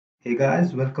Hey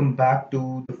guys, welcome back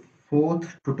to the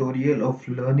fourth tutorial of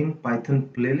Learning Python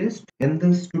playlist. In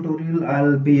this tutorial,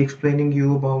 I'll be explaining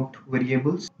you about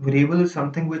variables. Variable is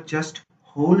something which just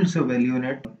holds a value in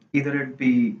it, either it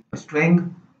be a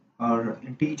string or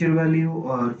integer value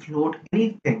or float,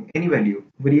 anything, any value.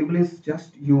 Variable is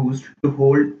just used to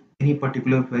hold any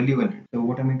particular value in it. So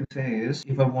what I mean to say is,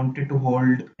 if I wanted to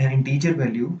hold an integer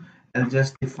value, I'll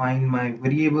just define my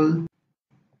variable,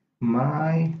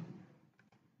 my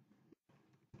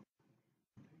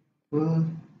variable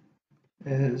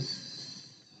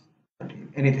is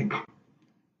anything.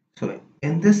 So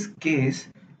in this case,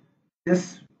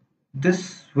 this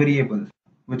variable,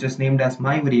 which is named as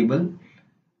my variable,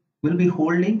 will be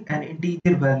holding an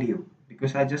integer value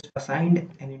because I just assigned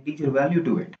an integer value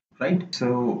to it, right?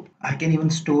 So I can even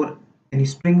store any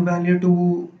string value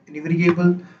to any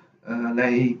variable,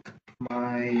 like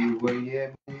my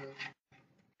variable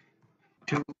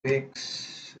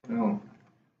 2x,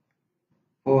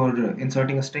 for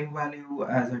inserting a string value.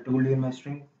 As I told you in my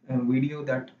string video,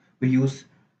 that we use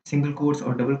single quotes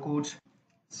or double quotes.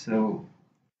 So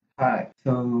hi,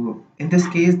 so in this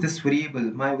case, this variable,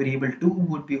 my variable 2,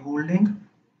 would be holding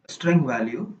a string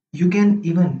value. You can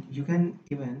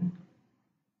even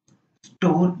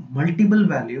store multiple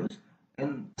values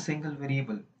in a single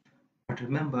variable. But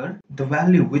remember, the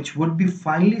value which would be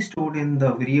finally stored in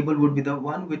the variable would be the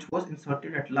one which was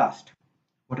inserted at last.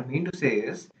 What I mean to say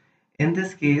is, in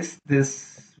this case,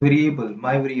 this variable,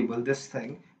 my variable, this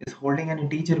thing is holding an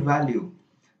integer value.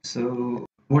 So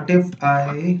what if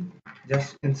I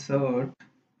just insert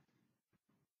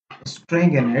a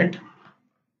string in it,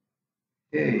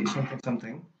 hey, something,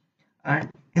 something, and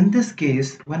in this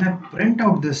case, when I print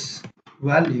out this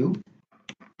value,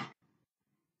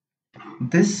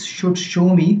 this should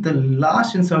show me the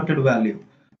last inserted value,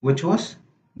 which was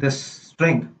this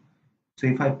string. So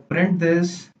if I print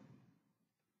this,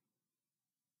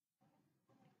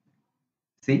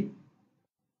 see,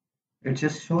 it's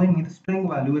just showing me the string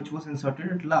value which was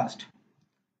inserted at last.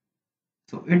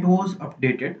 So it was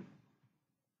updated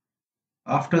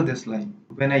after this line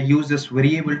when I use this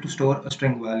variable to store a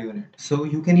string value in it. So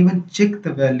you can even check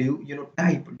the value,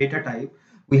 type, data type.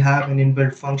 We have an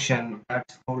inbuilt function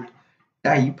that's called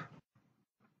type.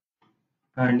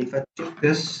 And if I check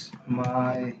this,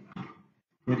 my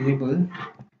variable,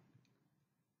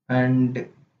 and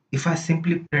if I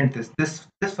simply print this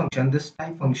function, this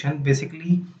type function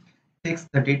basically takes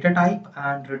the data type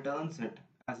and returns it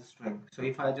as a string. So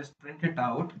if I just print it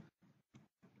out,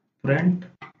 print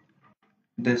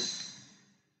this,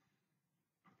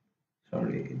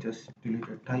 sorry, just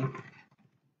deleted type,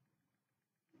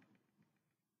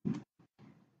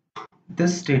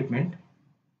 this statement,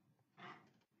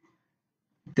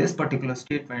 this particular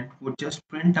statement would just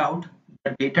print out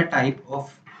the data type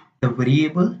of the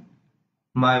variable,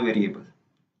 my variable,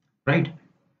 right?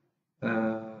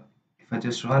 If I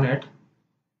just run it,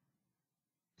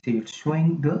 see, it's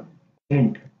showing the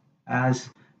int, as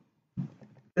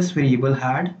this variable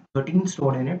had 13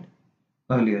 stored in it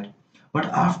earlier. But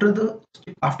after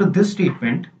this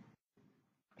statement,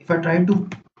 if I try to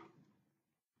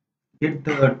get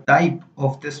the type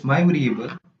of this my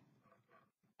variable,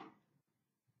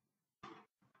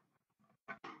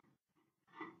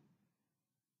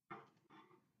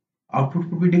 output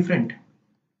would be different.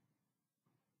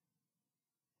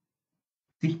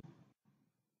 See,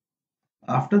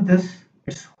 after this,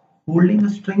 it's holding a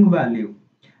string value,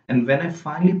 and when I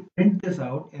finally print this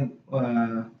out, in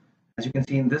as you can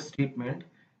see in this statement,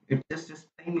 it just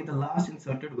telling me the last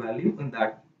inserted value in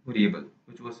that variable,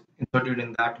 which was inserted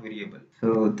in that variable.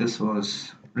 So this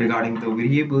was regarding the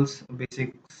variables,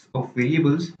 basics of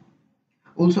variables.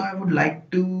 Also, I would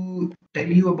like to tell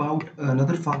you about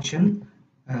another function,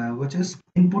 which is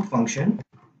input function.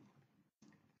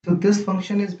 So this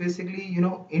function is basically,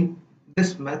 in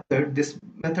this method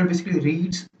basically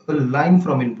reads a line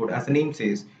from input, as the name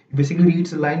says. It basically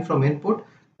reads a line from input,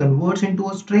 converts into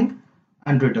a string,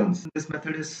 and returns. This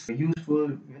method is useful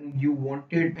when you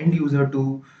wanted end user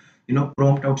to,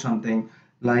 prompt out something.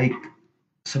 Like,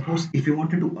 suppose if you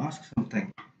wanted to ask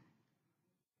something,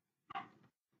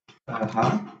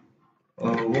 hi,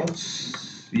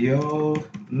 what's your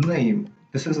name?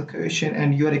 This is a question,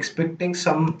 and you're expecting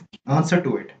some answer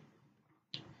to it.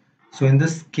 So in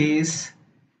this case,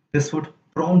 this would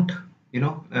prompt,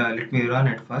 let me run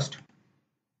it first.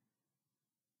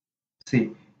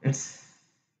 See, it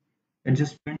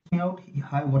just prints me out,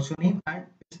 hi, what's your name, and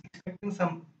it's expecting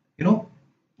some,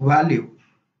 value.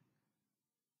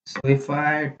 So if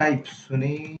I type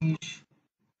Sunish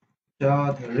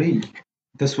Chaudhary,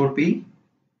 this would be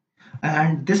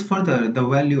And this further, the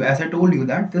value, as I told you,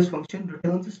 that this function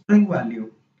returns a string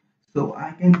value. So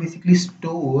I can basically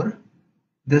store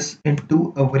this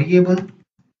into a variable.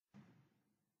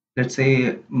 Let's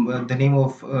say the name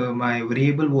of my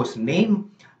variable was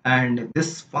name, and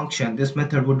this function, this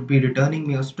method would be returning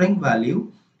me a string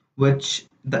value which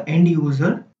the end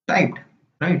user typed,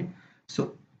 right?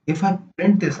 So if I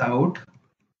print this out,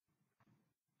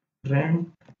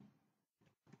 print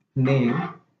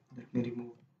name, let me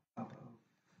remove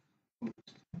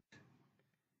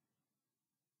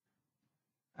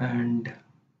and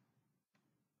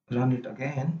run it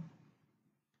again.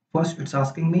 First it's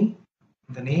asking me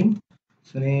the name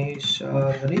Sunesh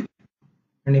Hari,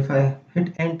 and if I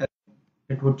hit enter,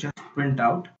 it would just print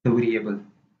out the variable,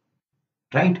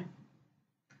 right?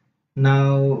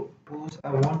 Now suppose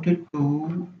I wanted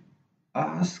to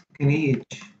ask an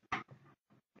age,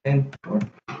 input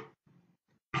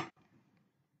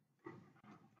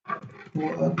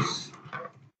what's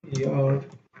your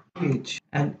age,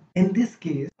 and in this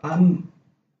case I'm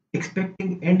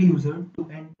expecting end user to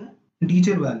enter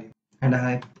integer value, and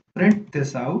I print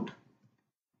this out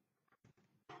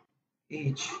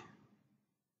age.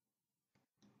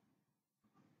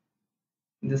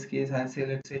 In this case I'll say,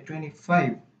 let's say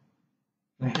 25.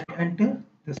 I hit enter,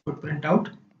 this would print out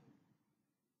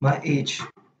my age.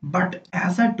 But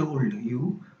as I told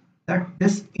you that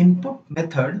this input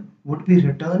method would be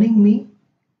returning me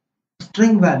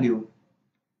string value.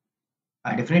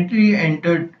 I definitely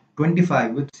entered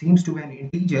 25, which seems to be an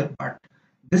integer, but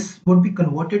this would be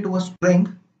converted to a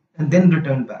string and then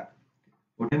returned back.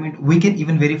 What I mean, we can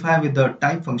even verify with the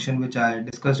type function, which I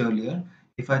discussed earlier.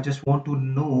 If I just want to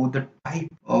know the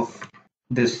type of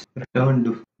this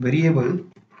returned variable,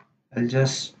 I'll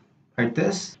just write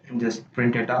this and just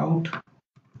print it out.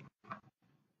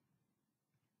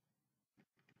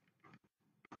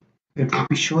 It will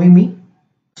be showing me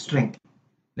string.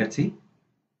 Let's see.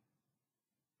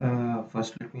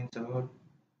 First, let me insert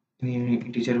the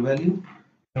integer value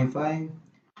 25.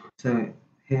 So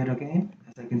here again,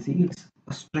 as I can see, it's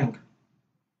a string.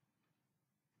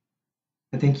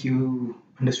 I think you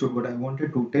understood what I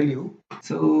wanted to tell you.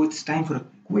 So it's time for a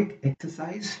quick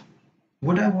exercise.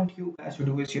 What I want you guys to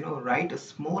do is, write a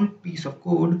small piece of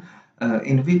code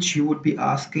in which you would be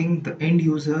asking the end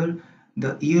user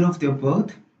the year of their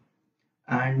birth,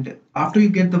 and after you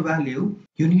get the value,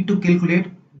 you need to calculate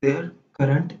their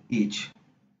current age.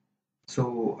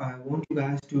 So I want you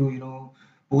guys to,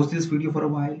 pause this video for a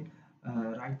while,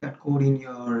 write that code in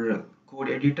your code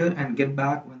editor, and get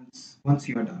back once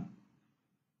you are done.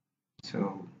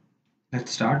 So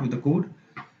let's start with the code.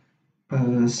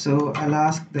 So I'll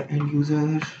ask the end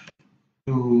user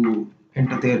to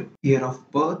enter their year of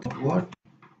birth. What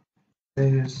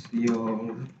is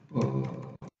your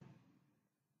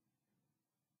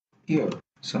year?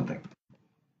 Something,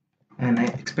 and I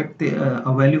expect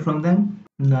a value from them.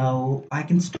 Now I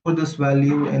can store this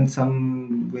value in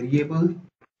some variable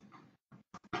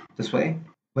this way.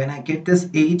 When I get this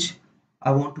age,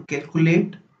 I want to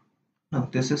calculate. No,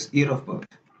 this is year of birth.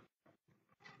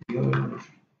 Year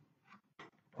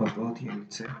of birth year,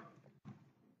 let's say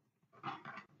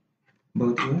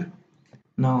birth year.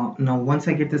 Now once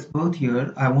I get this birth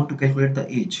year, I want to calculate the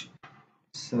age.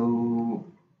 So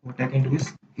what I can do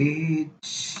is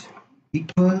age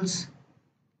equals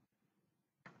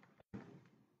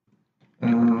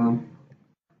uh,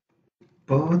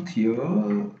 birth year,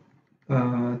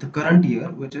 the current year,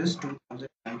 which is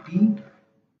 2019,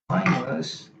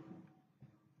 minus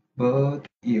birth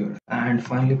year, and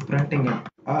finally printing it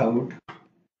out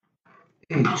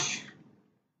age.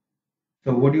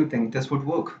 So what do you think? This would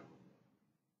work?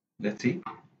 Let's see.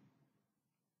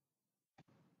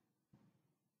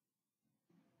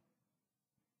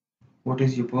 What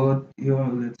is your birth year?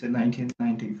 Let's say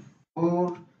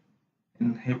 1994,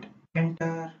 and hit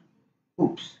enter.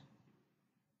 Oops,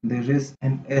 there is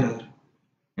an error.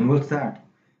 And what's that?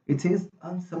 It says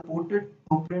unsupported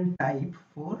operand type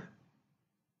for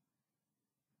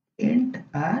int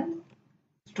and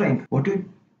string. What it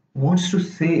wants to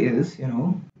say is,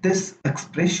 this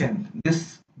expression,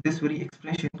 this very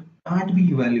expression can't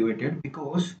be evaluated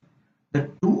because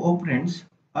the two operands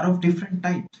are of different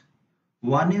types.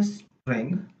 One is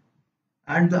string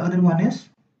and the other one is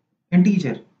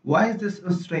integer. Why is this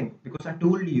a string? Because I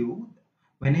told you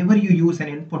whenever you use an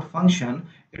input function,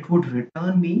 it would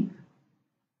return me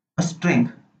a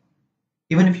string.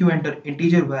 Even if you enter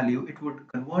integer value, it would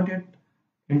convert it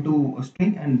into a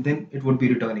string and then it would be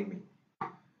returning me.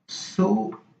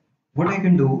 So what I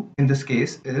can do in this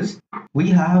case is, we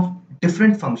have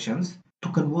different functions to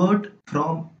convert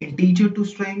from integer to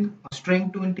string, or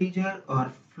string to integer,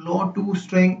 or float to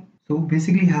string. So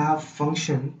basically have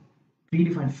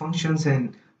predefined functions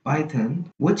in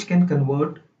Python which can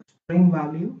convert a string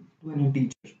value to an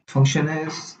integer. Function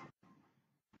is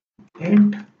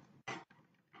int,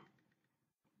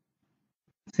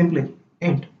 simply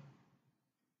int.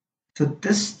 So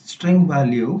this string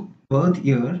value, birth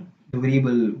year, the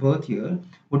variable birth year,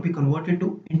 would be converted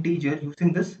to integer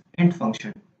using this int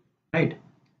function, right?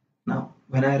 Now,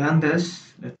 when I run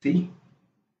this, let's see,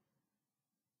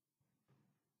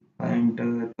 and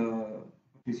the what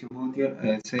is your birth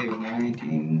year? Say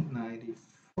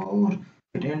 1994.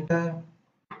 Hit enter,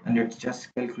 and it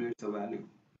just calculates the value.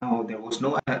 Now there was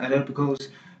no error because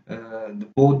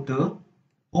both the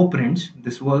operands,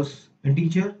 this was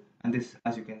integer, and this,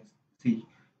 as you can see,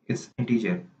 is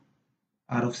integer,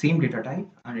 are of same data type,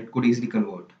 and it could easily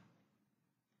convert.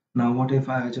 Now, what if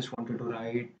I just wanted to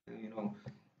write,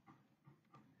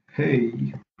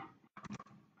 hey,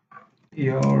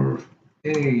 your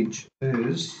age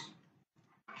is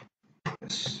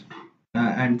this,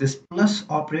 and this plus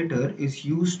operator is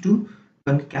used to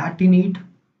concatenate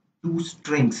two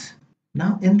strings.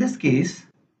 Now, in this case,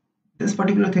 this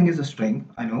particular thing is a string,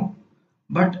 I know,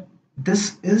 but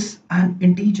this is an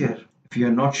integer. If you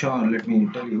are not sure, let me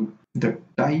tell you the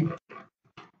type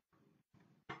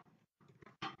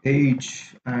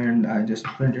age, and I just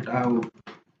print it out,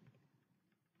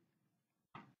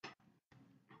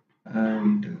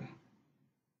 and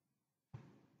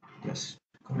just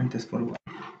comment this for a while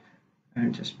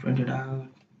and just print it out.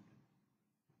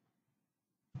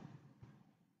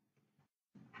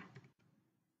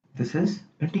 This is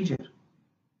integer.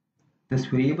 This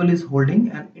variable is holding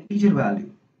an integer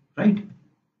value, right?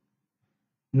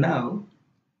 Now,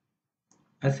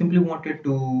 I simply wanted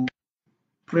to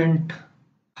print,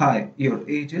 hi, your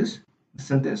age is this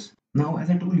and this. Now, as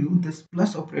I told you, this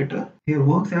plus operator here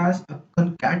works as a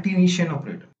concatenation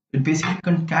operator. It basically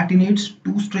concatenates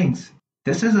two strings.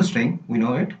 This is a string, we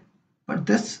know it, but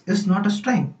this is not a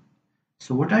string.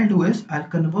 So what I'll do is I'll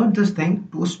convert this thing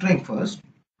to a string first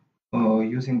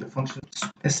using the function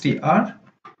str,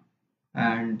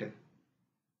 and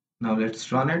now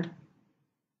let's run it.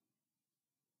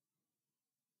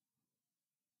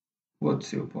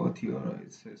 What's your birth year?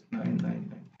 It says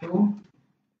 9994.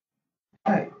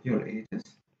 Hi, your age is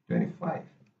 25.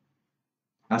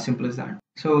 As simple as that.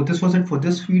 So this was it for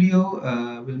this video.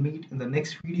 We'll meet in the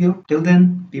next video. Till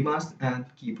then, be masked and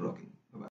keep rocking.